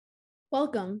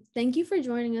Welcome. Thank you for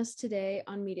joining us today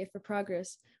on Media for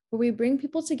Progress, where we bring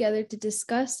people together to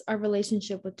discuss our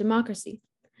relationship with democracy.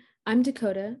 I'm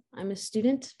Dakota. I'm a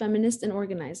student, feminist, and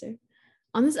organizer.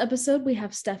 On this episode, we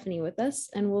have Stephanie with us,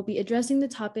 and we'll be addressing the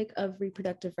topic of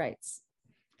reproductive rights.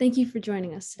 Thank you for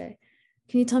joining us today.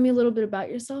 Can you tell me a little bit about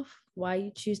yourself, why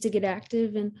you choose to get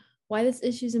active, and why this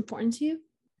issue is important to you?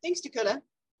 Thanks, Dakota.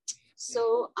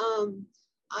 So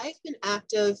I've been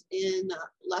active in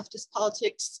leftist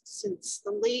politics since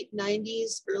the late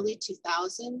 90s, early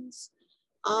 2000s.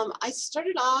 I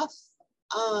started off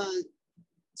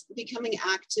becoming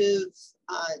active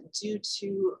due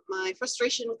to my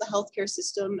frustration with the healthcare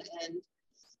system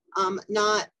and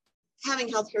not having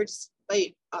healthcare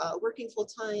despite working full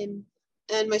time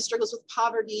and my struggles with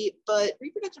poverty. But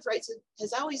reproductive rights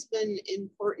has always been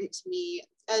important to me.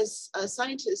 As a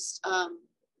scientist,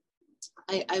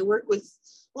 I work with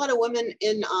a lot of women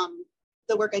in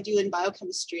the work I do in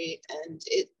biochemistry, and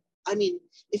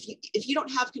if you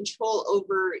don't have control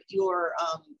over your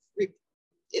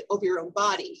own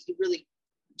body, you really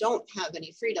don't have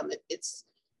any freedom. It's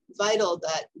vital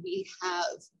that we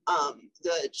have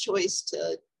the choice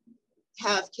to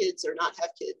have kids or not have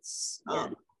kids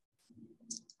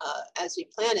as we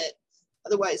plan it.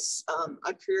 Otherwise,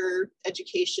 a career,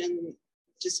 education,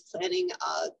 just planning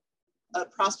a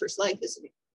prosperous life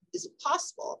isn't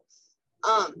possible.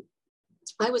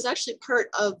 I was actually part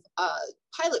of a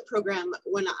pilot program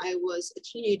when I was a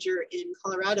teenager in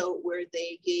Colorado, where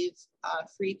they gave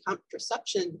free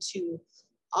contraception to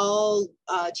all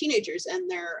teenagers, and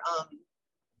their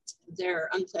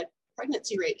unplanned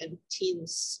pregnancy rate in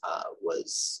teens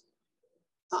was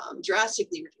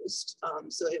drastically reduced.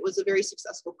 So it was a very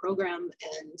successful program,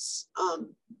 and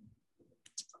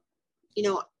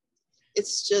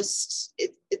it's just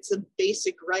it's a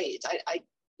basic right.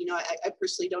 I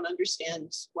personally don't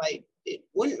understand why it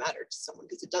wouldn't matter to someone,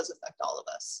 because it does affect all of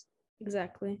us.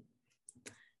 Exactly.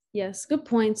 Yes, good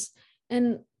points.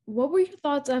 And what were your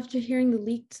thoughts after hearing the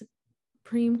leaked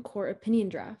Supreme Court opinion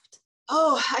draft?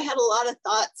 Oh, I had a lot of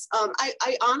thoughts.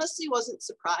 I honestly wasn't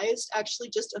surprised. Actually,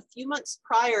 just a few months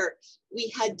prior,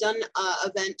 we had done an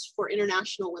event for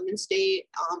International Women's Day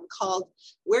called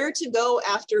Where to Go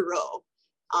After Roe.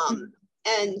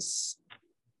 And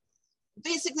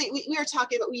basically, we were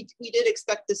talking about, we did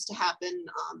expect this to happen.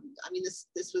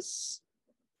 This was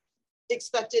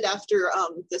expected after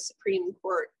the Supreme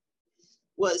Court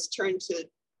was turned to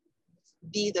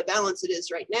be the balance it is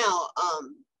right now.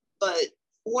 But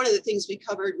one of the things we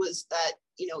covered was that,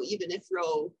 even if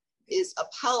Roe is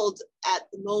upheld at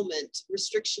the moment,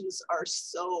 restrictions are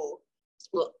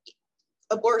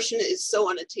abortion is so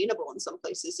unattainable in some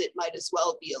places, it might as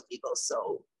well be illegal.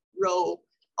 So Roe,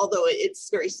 although it's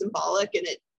very symbolic and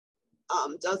it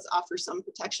does offer some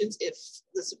protections, if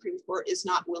the Supreme Court is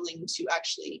not willing to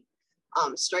actually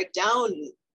strike down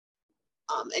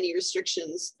any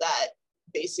restrictions that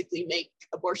basically make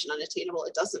abortion unattainable,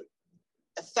 it doesn't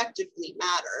effectively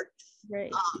matter.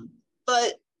 Right.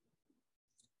 But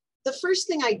the first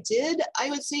thing I did, I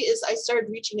would say, is I started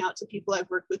reaching out to people I've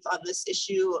worked with on this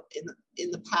issue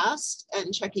in the past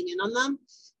and checking in on them,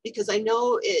 because I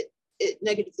know it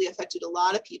negatively affected a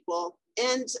lot of people.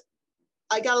 And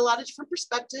I got a lot of different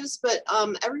perspectives, but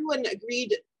everyone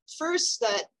agreed first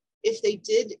that if they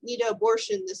did need an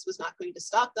abortion, this was not going to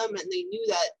stop them. And they knew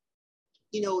that,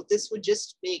 this would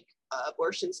just make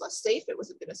abortions less safe. It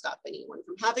wasn't going to stop anyone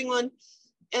from having one.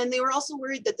 And they were also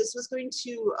worried that this was going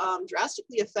to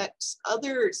drastically affect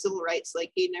other civil rights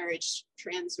like gay marriage,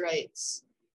 trans rights,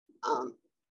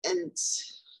 and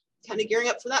kind of gearing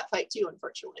up for that fight too,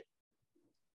 unfortunately.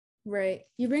 Right.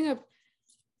 You bring up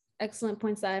excellent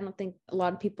points that I don't think a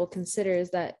lot of people consider, is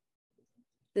that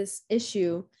this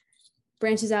issue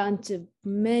branches out into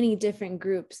many different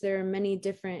groups. There are many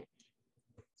different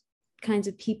kinds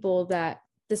of people that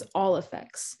this all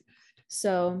affects.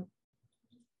 So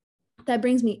that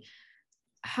brings me,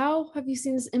 how have you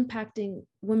seen this impacting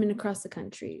women across the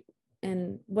country?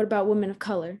 And what about women of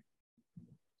color?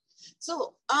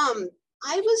 So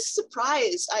I was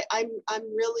surprised. I'm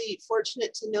really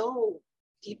fortunate to know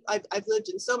people. I've lived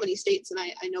in so many states, and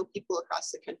I know people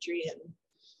across the country and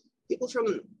people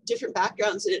from different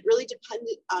backgrounds, and it really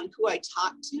depended on who I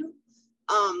talked to.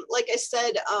 Like I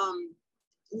said,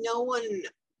 no one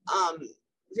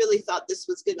really thought this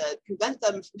was going to prevent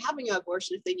them from having an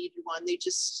abortion if they needed one. They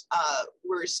just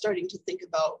were starting to think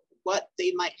about what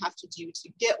they might have to do to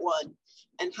get one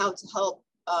and how to help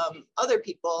other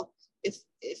people if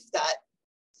that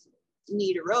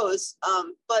need arose.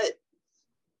 But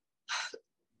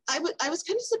I was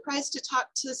kind of surprised to talk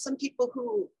to some people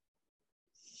who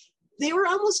they were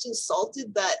almost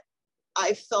insulted that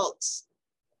I felt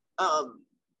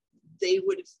they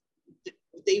would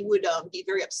be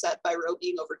very upset by Roe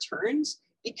being overturned,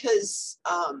 because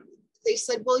they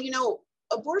said, well, you know,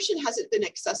 abortion hasn't been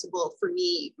accessible for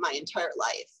me my entire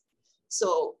life.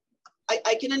 So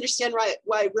I can understand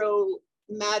why Roe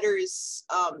matters,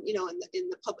 you know, in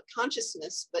the public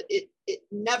consciousness, but it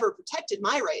never protected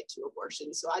my right to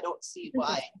abortion. So I don't see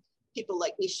why people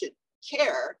like me should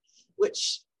care,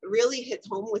 which really hit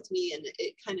home with me, and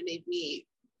it kind of made me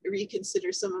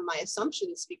reconsider some of my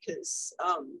assumptions, because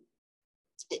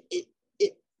it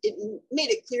made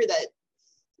it clear that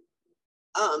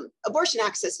abortion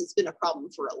access has been a problem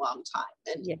for a long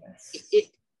time, and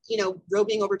Yes. You know, Roe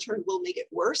being overturned will make it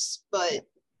worse, but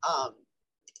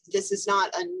this is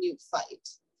not a new fight.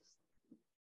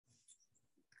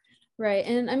 Right.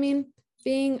 And I mean,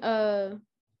 being a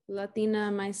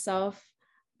Latina myself,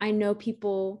 I know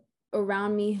people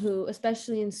around me who,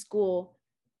 especially in school,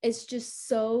 it's just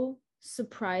so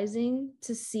surprising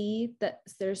to see that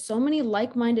there's so many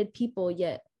like-minded people,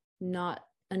 yet not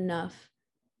enough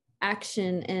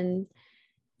action. And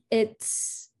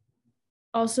it's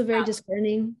also very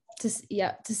disheartening to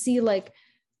see like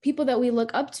people that we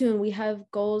look up to, and we have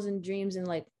goals and dreams, and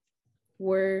like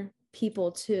we're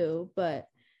people too, but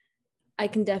I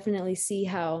can definitely see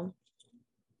how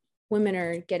women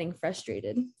are getting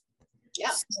frustrated.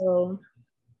 Yeah. So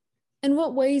in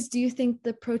what ways do you think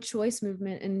the pro-choice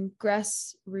movement and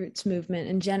grassroots movement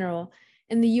in general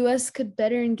in the US could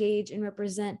better engage and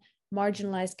represent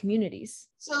marginalized communities?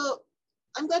 So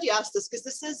I'm glad you asked this, because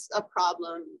this is a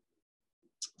problem.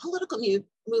 Political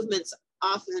movements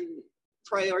often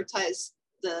prioritize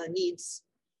the needs,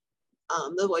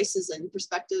 the voices and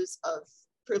perspectives of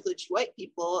privileged white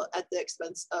people at the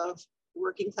expense of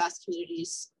working class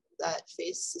communities that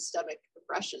face systemic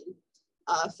oppression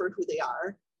for who they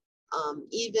are.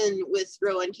 Even with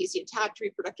Roe and Casey intact,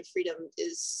 reproductive freedom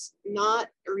is not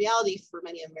a reality for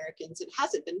many Americans. It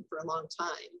hasn't been for a long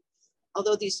time.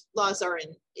 Although these laws are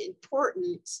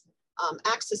important,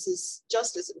 access is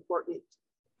just as important.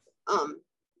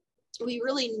 We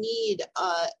really need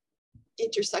an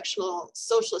intersectional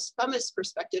socialist feminist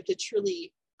perspective to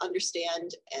truly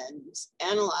understand and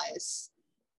analyze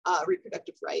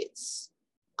reproductive rights,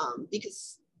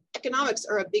 because economics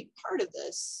are a big part of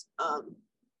this.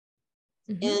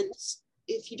 And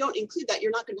if you don't include that,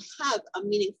 you're not going to have a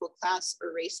meaningful class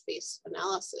or race-based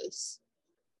analysis.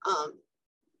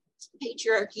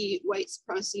 Patriarchy, white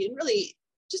supremacy, and really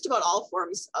just about all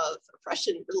forms of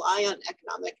oppression rely on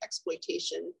economic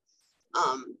exploitation.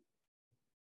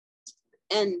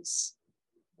 And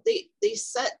they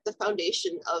set the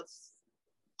foundation of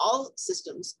all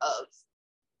systems of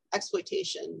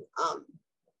exploitation.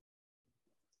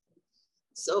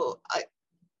 So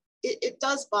it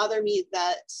does bother me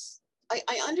that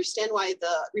I understand why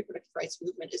the reproductive rights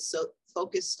movement is so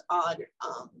focused on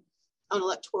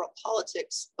electoral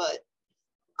politics, but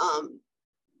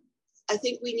I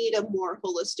think we need a more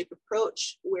holistic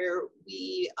approach where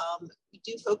we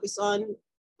do focus on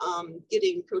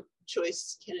getting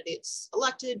pro-choice candidates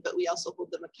elected, but we also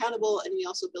hold them accountable, and we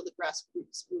also build a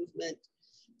grassroots movement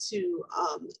to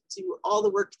do all the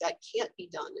work that can't be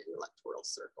done in electoral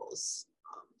circles.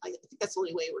 I think that's the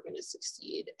only way we're going to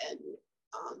succeed, and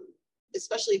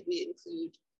especially if we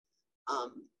include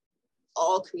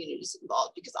all communities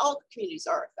involved, because all communities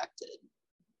are affected.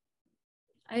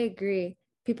 I agree.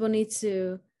 People need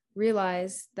to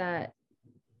realize that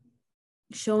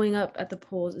showing up at the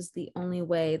polls is the only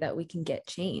way that we can get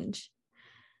change.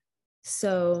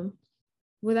 So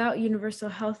without universal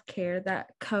health care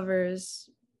that covers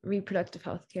reproductive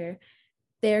health care,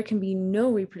 there can be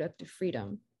no reproductive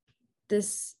freedom.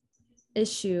 This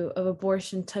issue of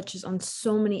abortion touches on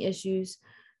so many issues: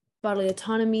 bodily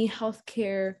autonomy,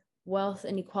 healthcare, wealth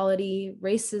inequality,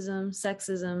 racism,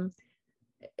 sexism.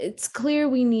 It's clear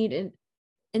we need an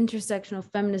intersectional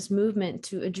feminist movement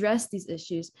to address these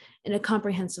issues in a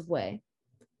comprehensive way.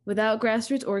 Without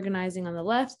grassroots organizing on the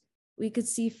left, we could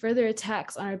see further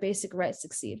attacks on our basic rights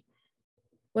succeed.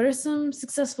 What are some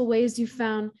successful ways you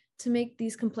found to make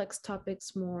these complex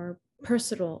topics more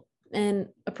personal and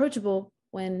approachable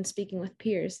when speaking with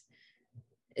peers?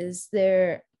 Is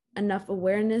there enough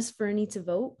awareness for a need to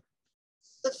vote?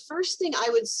 The first thing I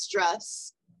would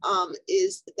stress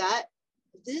is that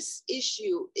this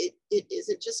issue, it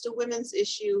isn't just a women's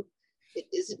issue. It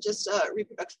isn't just a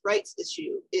reproductive rights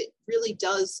issue. It really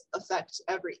does affect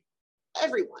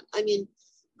everyone. I mean,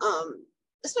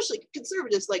 especially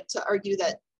conservatives like to argue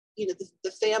that, you know,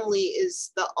 the family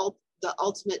is the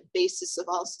ultimate basis of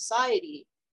all society.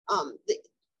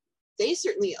 they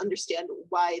certainly understand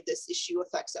why this issue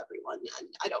affects everyone, and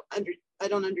I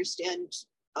don't understand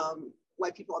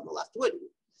why people on the left wouldn't.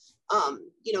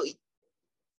 You know,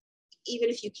 even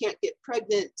if you can't get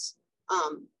pregnant,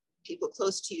 people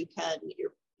close to you can.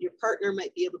 Your partner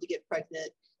might be able to get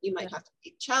pregnant. You might have to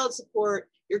pay child support.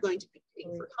 You're going to be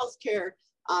paying for healthcare.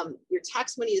 Your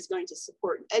tax money is going to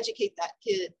support and educate that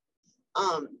kid.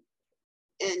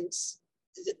 And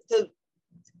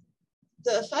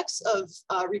the effects of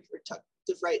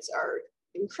reproductive rights are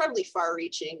incredibly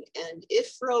far-reaching. And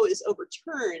if Roe is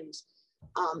overturned,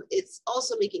 it's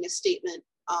also making a statement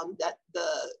that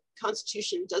the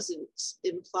Constitution doesn't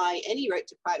imply any right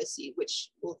to privacy, which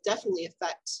will definitely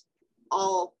affect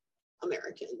all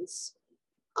Americans.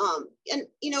 And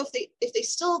you know, if they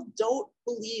still don't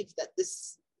believe that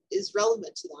this is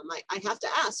relevant to them, I have to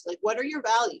ask, like, what are your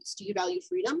values? Do you value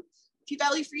freedom? If you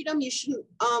value freedom, you shouldn't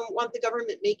want the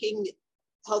government making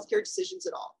healthcare decisions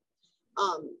at all.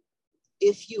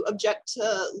 If you object to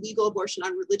legal abortion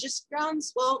on religious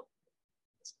grounds, well,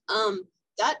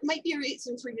 that might be a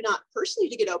reason for you not personally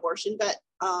to get an abortion, but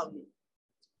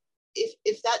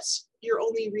if that's your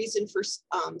only reason for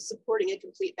supporting a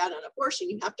complete ban on abortion,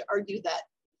 you have to argue that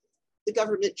the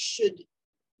government should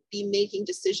be making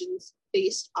decisions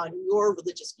based on your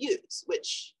religious views,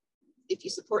 which if you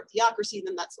support theocracy,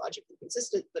 then that's logically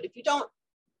consistent. But if you don't,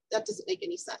 that doesn't make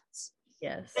any sense.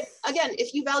 Yes. And again,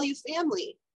 if you value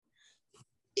family,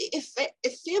 if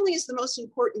family is the most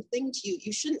important thing to you,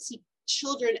 you shouldn't see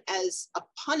children as a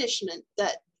punishment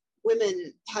that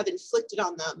women have inflicted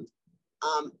on them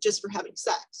just for having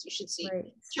sex. You should see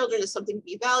children as something to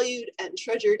be valued and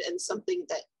treasured, and something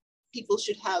that people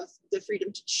should have the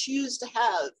freedom to choose to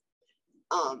have.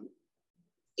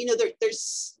 You know,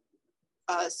 there's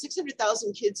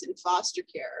 600,000 kids in foster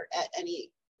care at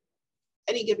any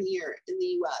given year in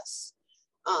the US.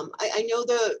 I know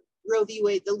the Roe v.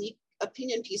 Wade, the leak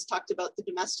opinion piece talked about the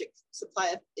domestic supply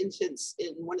of infants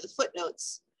in one of the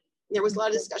footnotes. And there was a lot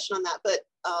of discussion on that, but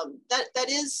that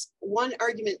is one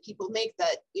argument people make,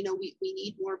 that, you know, we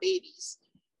need more babies.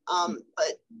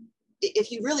 But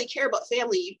if you really care about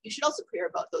family, you should also care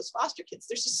about those foster kids.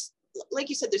 There's just, like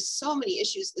you said, there's so many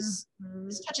issues this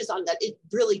touches on, that it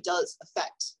really does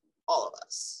affect all of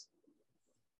us.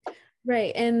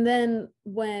 Right. And then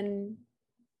when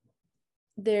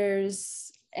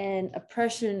there's an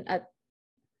oppression at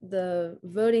the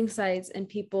voting sites and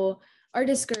people are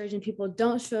discouraged and people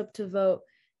don't show up to vote,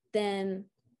 then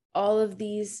all of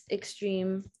these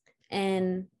extreme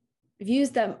and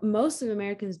views that most of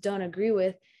Americans don't agree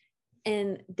with,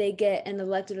 and they get an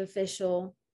elected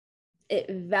official, it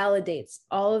validates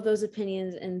all of those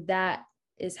opinions. And that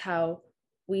is how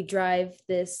we drive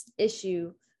this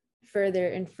issue further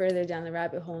and further down the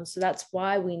rabbit hole. And so that's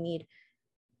why we need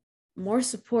more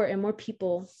support and more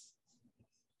people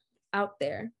out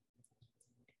there.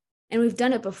 And we've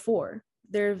done it before.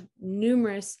 There are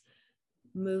numerous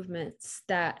movements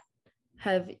that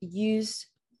have used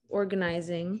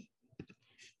organizing,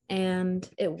 and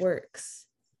it works.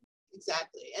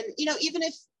 Exactly. And, you know, even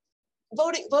if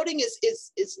voting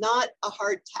is not a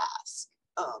hard task,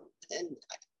 and,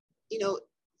 you know,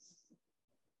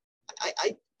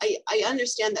 I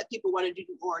understand that people want to do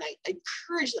more, and I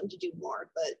encourage them to do more,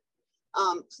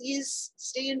 but please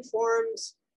stay informed,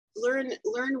 learn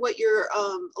what your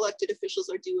elected officials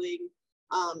are doing.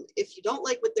 If you don't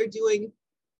like what they're doing,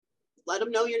 let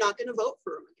them know you're not going to vote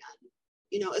for them again.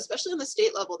 You know, especially on the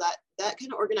state level, that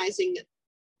kind of organizing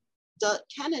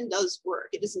can and does work.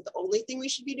 It isn't the only thing we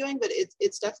should be doing, but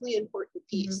it's definitely an important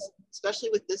piece, especially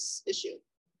with this issue.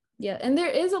 Yeah, and there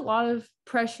is a lot of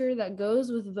pressure that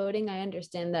goes with voting. I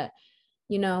understand that,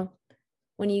 you know,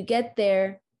 when you get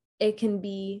there, it can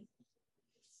be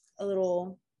a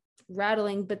little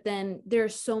rattling, but then there are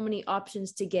so many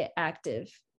options to get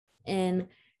active and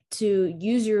to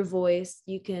use your voice.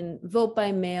 You can vote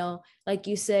by mail. Like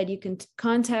you said, you can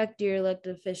contact your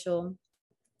elected official.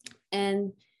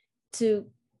 And to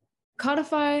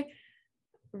codify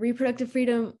reproductive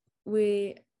freedom,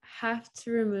 we have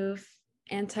to remove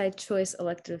anti-choice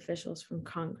elected officials from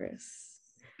Congress.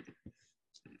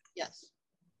 Yes.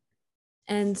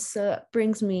 And so that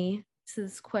brings me to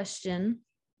this question.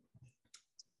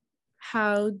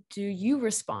 How do you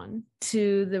respond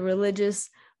to the religious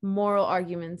moral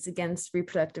arguments against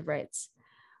reproductive rights?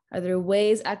 Are there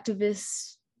ways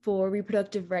activists for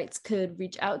reproductive rights could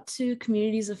reach out to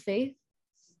communities of faith?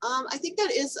 I think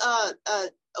that is a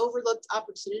overlooked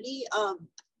opportunity. I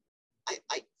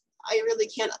really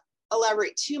can't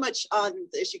elaborate too much on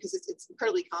the issue because it's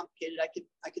incredibly complicated.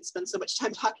 I could spend so much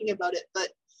time talking about it, but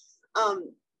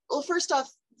well, first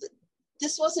off,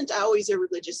 this wasn't always a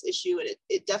religious issue, and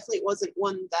it definitely wasn't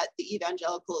one that the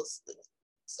evangelicals,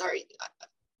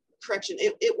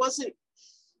 it wasn't,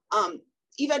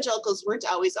 evangelicals weren't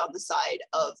always on the side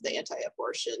of the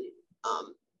anti-abortion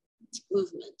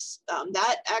movement.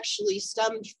 That actually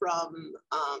stemmed from,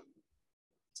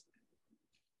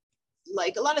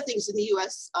 like a lot of things in the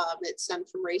US, it stemmed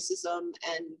from racism,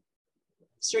 and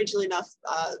strangely enough,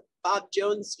 Bob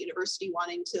Jones University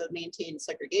wanting to maintain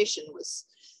segregation was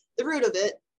the root of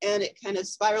it, and it kind of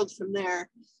spiraled from there.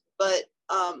 But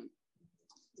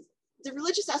the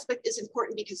religious aspect is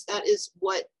important because that is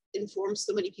what informs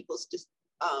so many people's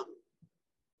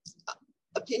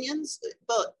opinions.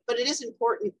 But it is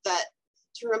important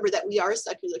to remember that we are a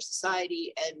secular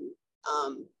society, and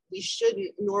we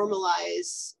shouldn't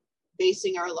normalize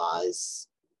basing our laws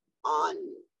on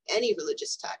any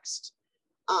religious text.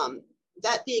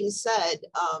 That being said,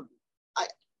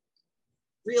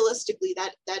 realistically,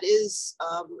 that is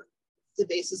the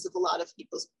basis of a lot of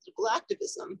people's political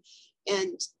activism.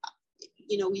 And,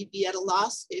 we'd be at a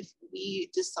loss if we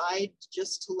decide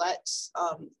just to let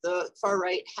the far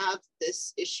right have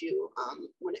this issue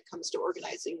when it comes to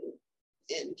organizing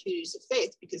in communities of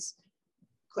faith, because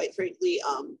quite frankly,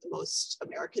 most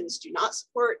Americans do not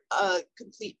support a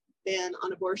complete ban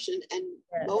on abortion, and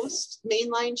yes, most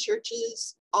mainline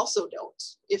churches also don't.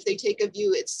 If they take a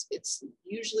view, it's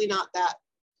usually not that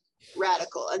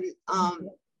radical. And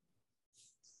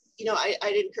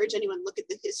I'd encourage anyone look at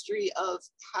the history of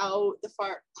how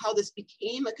this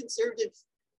became a conservative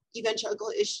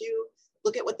evangelical issue.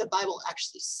 Look at what the Bible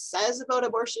actually says about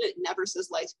abortion. It never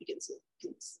says life begins at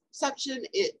conception.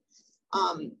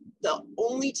 The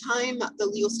only time the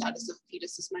legal status of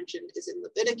fetus is mentioned is in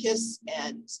Leviticus,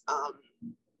 and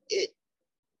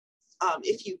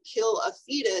if you kill a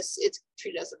fetus, it's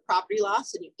treated as a property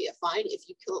loss and you pay a fine. If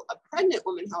you kill a pregnant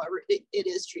woman, however, it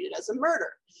is treated as a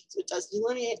murder. So it does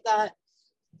delineate that.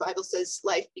 The Bible says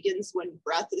life begins when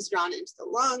breath is drawn into the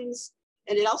lungs.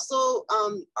 And it also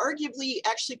arguably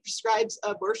actually prescribes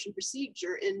abortion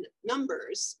procedure in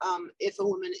Numbers if a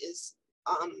woman is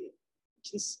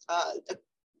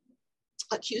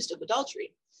accused of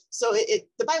adultery. So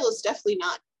the Bible is definitely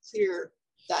not clear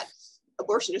that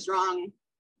abortion is wrong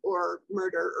or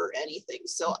murder or anything.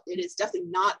 So it is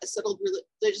definitely not a settled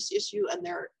religious issue, and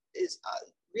there is a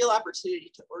real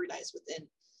opportunity to organize within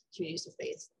communities of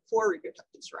faith for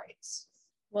reproductive rights.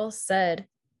 Well said.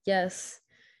 Yes.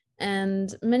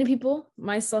 And many people,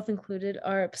 myself included,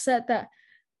 are upset that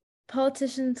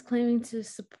politicians claiming to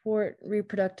support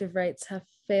reproductive rights have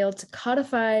failed to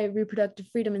codify reproductive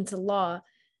freedom into law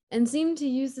and seem to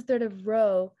use the threat of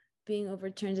Roe being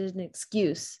overturned as an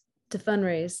excuse to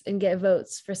fundraise and get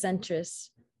votes for centrist,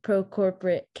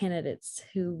 pro-corporate candidates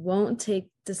who won't take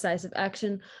decisive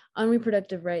action on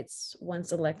reproductive rights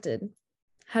once elected.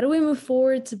 How do we move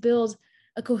forward to build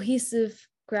a cohesive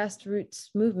grassroots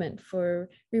movement for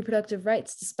reproductive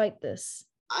rights despite this?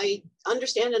 I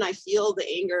understand and I feel the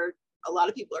anger a lot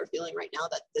of people are feeling right now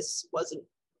that this wasn't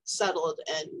settled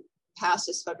and passed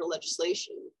as federal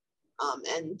legislation.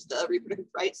 And the reproductive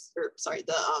rights,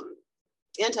 the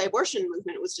anti-abortion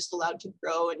movement was just allowed to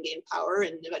grow and gain power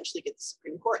and eventually get the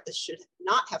Supreme Court. This should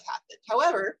not have happened.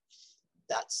 However,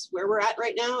 that's where we're at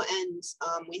right now, and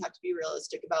we have to be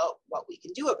realistic about what we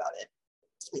can do about it.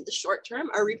 In the short term,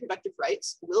 our reproductive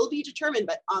rights will be determined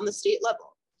on the state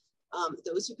level.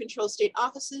 Those who control state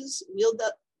offices wield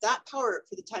that power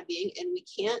for the time being, and we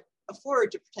can't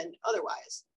afford to pretend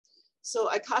otherwise. So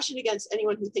I caution against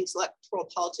anyone who thinks electoral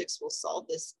politics will solve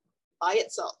this by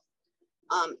itself.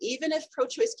 Even if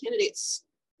pro-choice candidates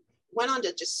went on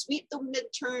to just sweep the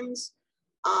midterms,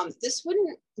 this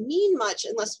wouldn't mean much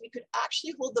unless we could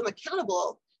actually hold them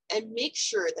accountable and make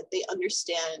sure that they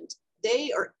understand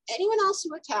they or anyone else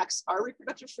who attacks our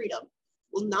reproductive freedom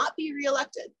will not be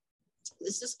reelected.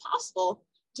 This is possible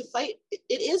to fight. It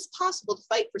is possible to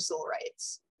fight for civil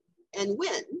rights and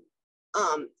win.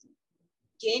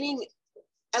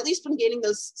 At least when gaining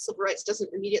those civil rights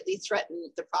doesn't immediately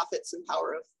threaten the profits and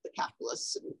power of the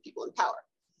capitalists and people in power.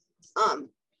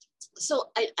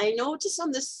 So I know to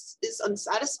some this is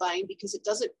unsatisfying because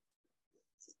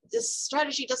this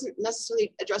strategy doesn't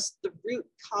necessarily address the root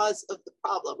cause of the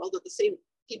problem, although the same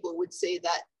people would say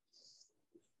that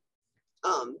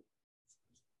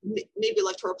maybe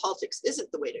electoral politics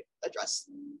isn't the way to address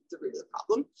the root of the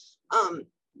problem.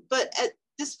 But at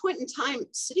this point in time,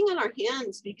 sitting on our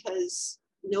hands because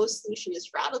no solution is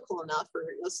radical enough or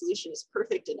no solution is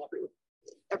perfect and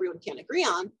everyone can agree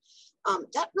on,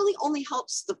 that really only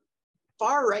helps the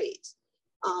far right.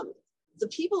 The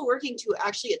people working to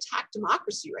actually attack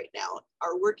democracy right now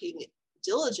are working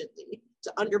diligently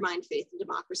to undermine faith in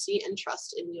democracy and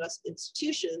trust in US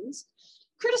institutions.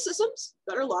 Criticisms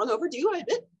that are long overdue, I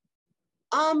admit,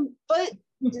 but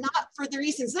not for the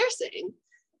reasons they're saying.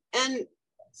 And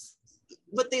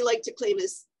what they like to claim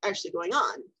is actually going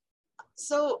on.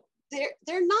 So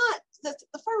they're not,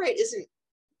 the far right isn't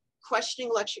questioning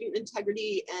election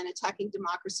integrity and attacking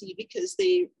democracy because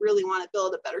they really want to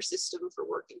build a better system for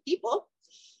working people.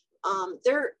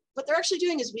 What they're actually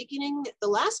doing is weakening the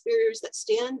last barriers that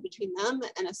stand between them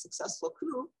and a successful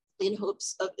coup in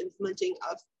hopes of implementing,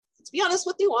 let's be honest,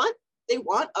 what they want. They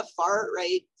want a far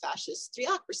right fascist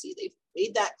theocracy. They've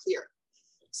made that clear.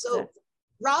 So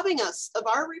robbing us of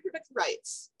our reproductive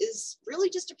rights is really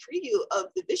just a preview of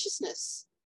the viciousness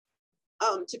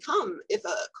to come if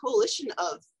a coalition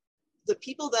of the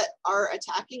people that are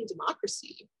attacking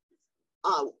democracy,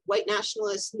 white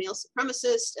nationalists, male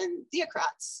supremacists, and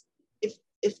theocrats,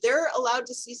 if they're allowed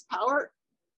to seize power,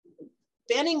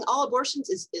 banning all abortions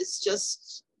is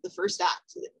just the first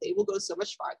act. They will go so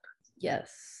much farther.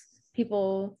 Yes,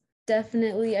 people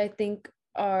definitely, I think,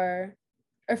 are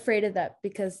afraid of that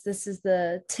because this is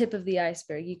the tip of the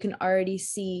iceberg. You can already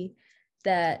see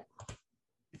that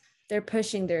they're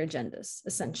pushing their agendas,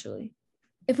 essentially.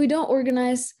 If we don't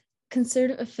organize,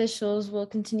 conservative officials will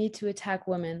continue to attack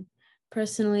women.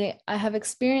 Personally, I have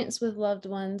experience with loved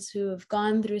ones who have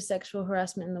gone through sexual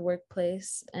harassment in the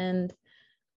workplace, and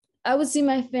I would see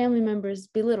my family members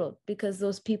belittled because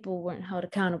those people weren't held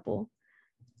accountable.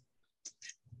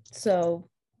 So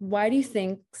why do you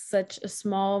think such a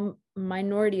small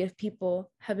minority of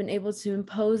people have been able to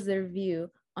impose their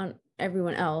view on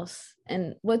everyone else?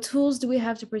 And what tools do we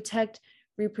have to protect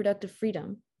reproductive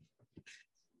freedom?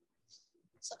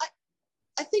 So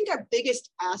I think our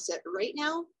biggest asset right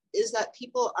now is that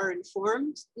people are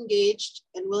informed, engaged,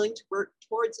 and willing to work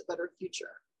towards a better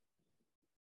future.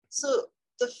 So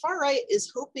the far right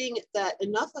is hoping that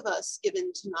enough of us give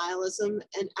in to nihilism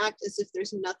and act as if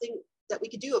there's nothing that we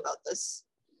could do about this.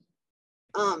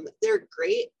 They're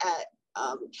great at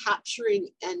capturing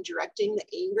and directing the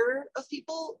anger of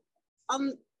people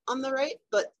on the right,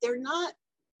 but they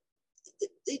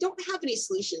don't have any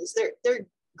solutions. They're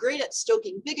great at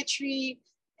stoking bigotry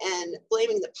and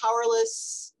blaming the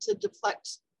powerless to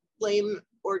deflect blame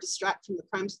or distract from the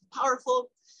crimes of the powerful,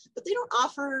 but they don't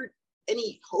offer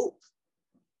any hope.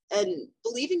 And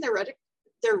believing their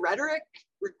rhetoric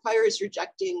requires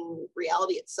rejecting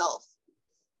reality itself.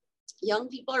 Young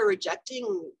people are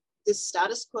rejecting this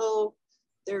status quo.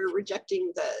 They're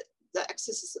rejecting the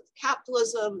excesses of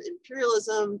capitalism,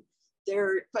 imperialism.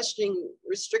 They're questioning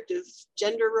restrictive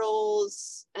gender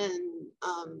roles and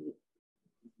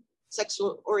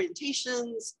sexual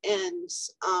orientations, and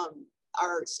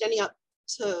are standing up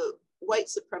to white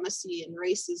supremacy and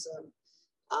racism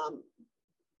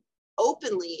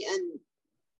openly, and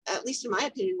at least in my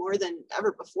opinion, more than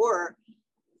ever before.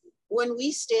 When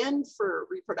we stand for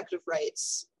reproductive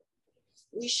rights,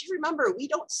 we should remember we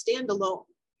don't stand alone.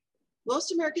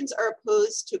 Most Americans are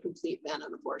opposed to a complete ban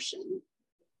on abortion,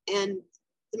 and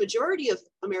the majority of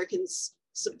Americans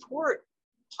support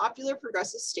popular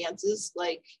progressive stances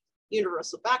like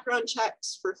universal background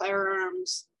checks for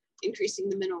firearms, increasing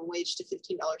the minimum wage to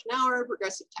 $15 an hour,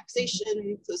 progressive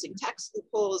taxation, closing tax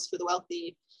loopholes for the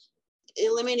wealthy,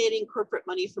 eliminating corporate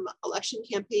money from election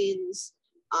campaigns,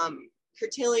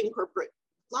 curtailing corporate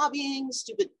lobbying,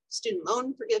 student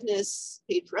loan forgiveness,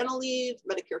 paid parental leave,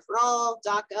 Medicare for all,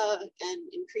 DACA, and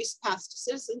increased paths to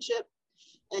citizenship,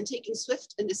 and taking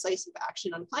swift and decisive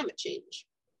action on climate change.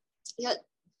 Yet,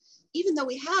 even though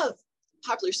we have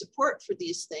popular support for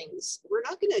these things, we're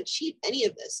not going to achieve any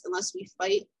of this unless we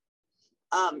fight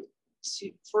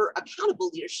for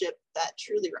accountable leadership that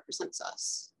truly represents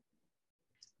us.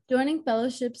 Joining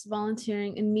fellowships,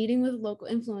 volunteering, and meeting with local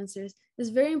influencers is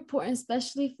very important,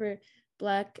 especially for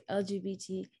Black,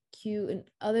 LGBTQ, and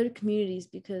other communities,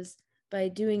 because by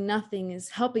doing nothing is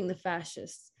helping the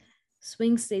fascists.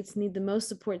 Swing states need the most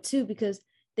support too, because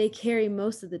they carry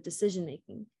most of the decision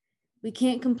making. We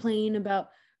can't complain about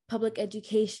public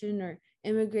education or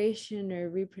immigration or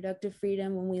reproductive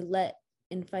freedom when we let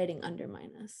infighting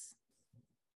undermine us.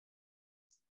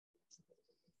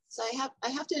 So I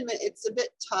have to admit, it's a bit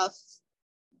tough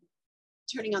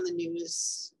turning on the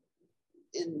news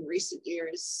in recent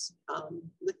years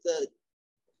with the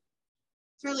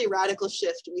fairly radical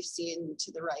shift we've seen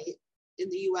to the right in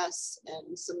the US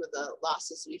and some of the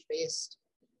losses we faced.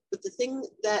 But the thing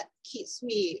that keeps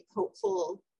me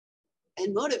hopeful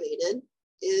and motivated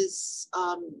is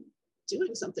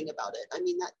doing something about it. I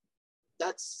mean,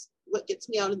 that's what gets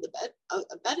me out of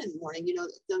bed in the morning. You know,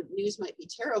 the news might be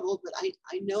terrible, but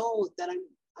I know that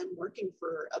I'm working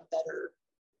for a better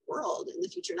world in the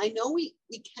future. And I know we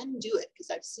can do it because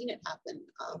I've seen it happen.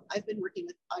 I've been working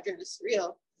with Adriana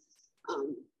Cerrillo,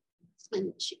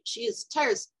 and she has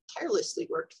tirelessly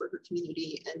worked for her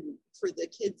community and for the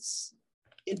kids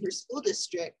in her school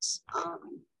district.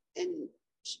 And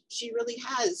she really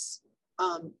has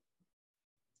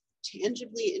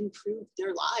tangibly improved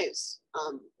their lives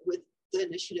with the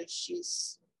initiatives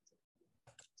she's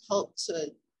helped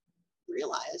to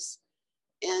realize.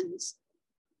 And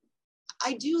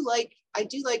I do like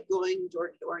going door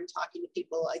to door and talking to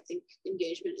people. I think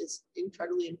engagement is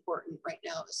incredibly important right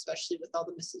now, especially with all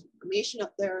the misinformation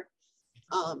up there.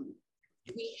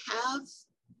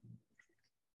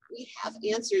 We have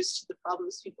answers to the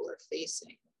problems people are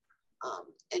facing,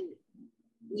 and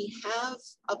we have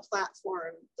a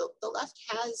platform. The left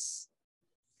has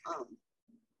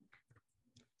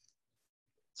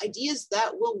ideas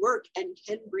that will work and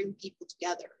can bring people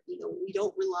together. You know, we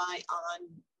don't rely on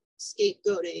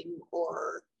scapegoating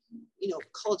or, you know,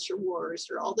 culture wars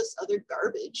or all this other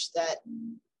garbage that,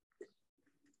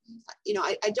 you know,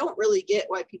 I don't really get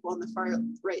why people on the far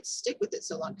right stick with it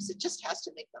so long, because it just has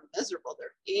to make them miserable.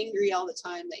 They're angry all the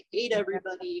time. They hate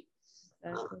everybody.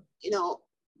 You know,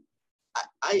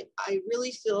 I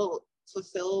really feel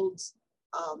fulfilled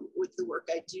with the work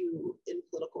I do in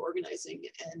political organizing.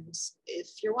 And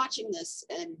if you're watching this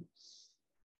and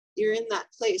you're in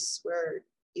that place where,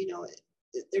 you know,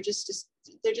 there just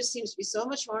seems to be so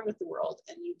much wrong with the world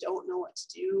and you don't know what to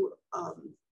do,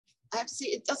 I have to say,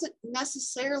 it doesn't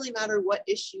necessarily matter what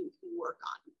issue you work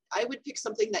on. I would pick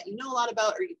something that you know a lot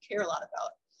about or you care a lot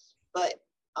about, but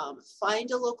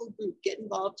find a local group, get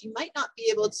involved. You might not be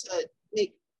able to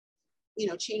make, you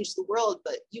know, change the world,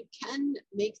 but you can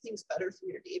make things better for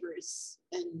your neighbors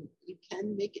and you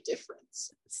can make a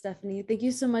difference. Stephanie, thank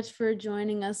you so much for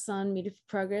joining us on Media for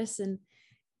Progress, and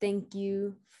thank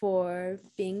you for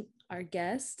being our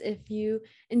guest. If you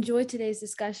enjoyed today's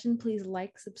discussion, please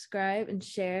like, subscribe, and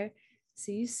share.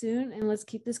 See you soon, and let's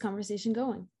keep this conversation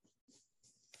going.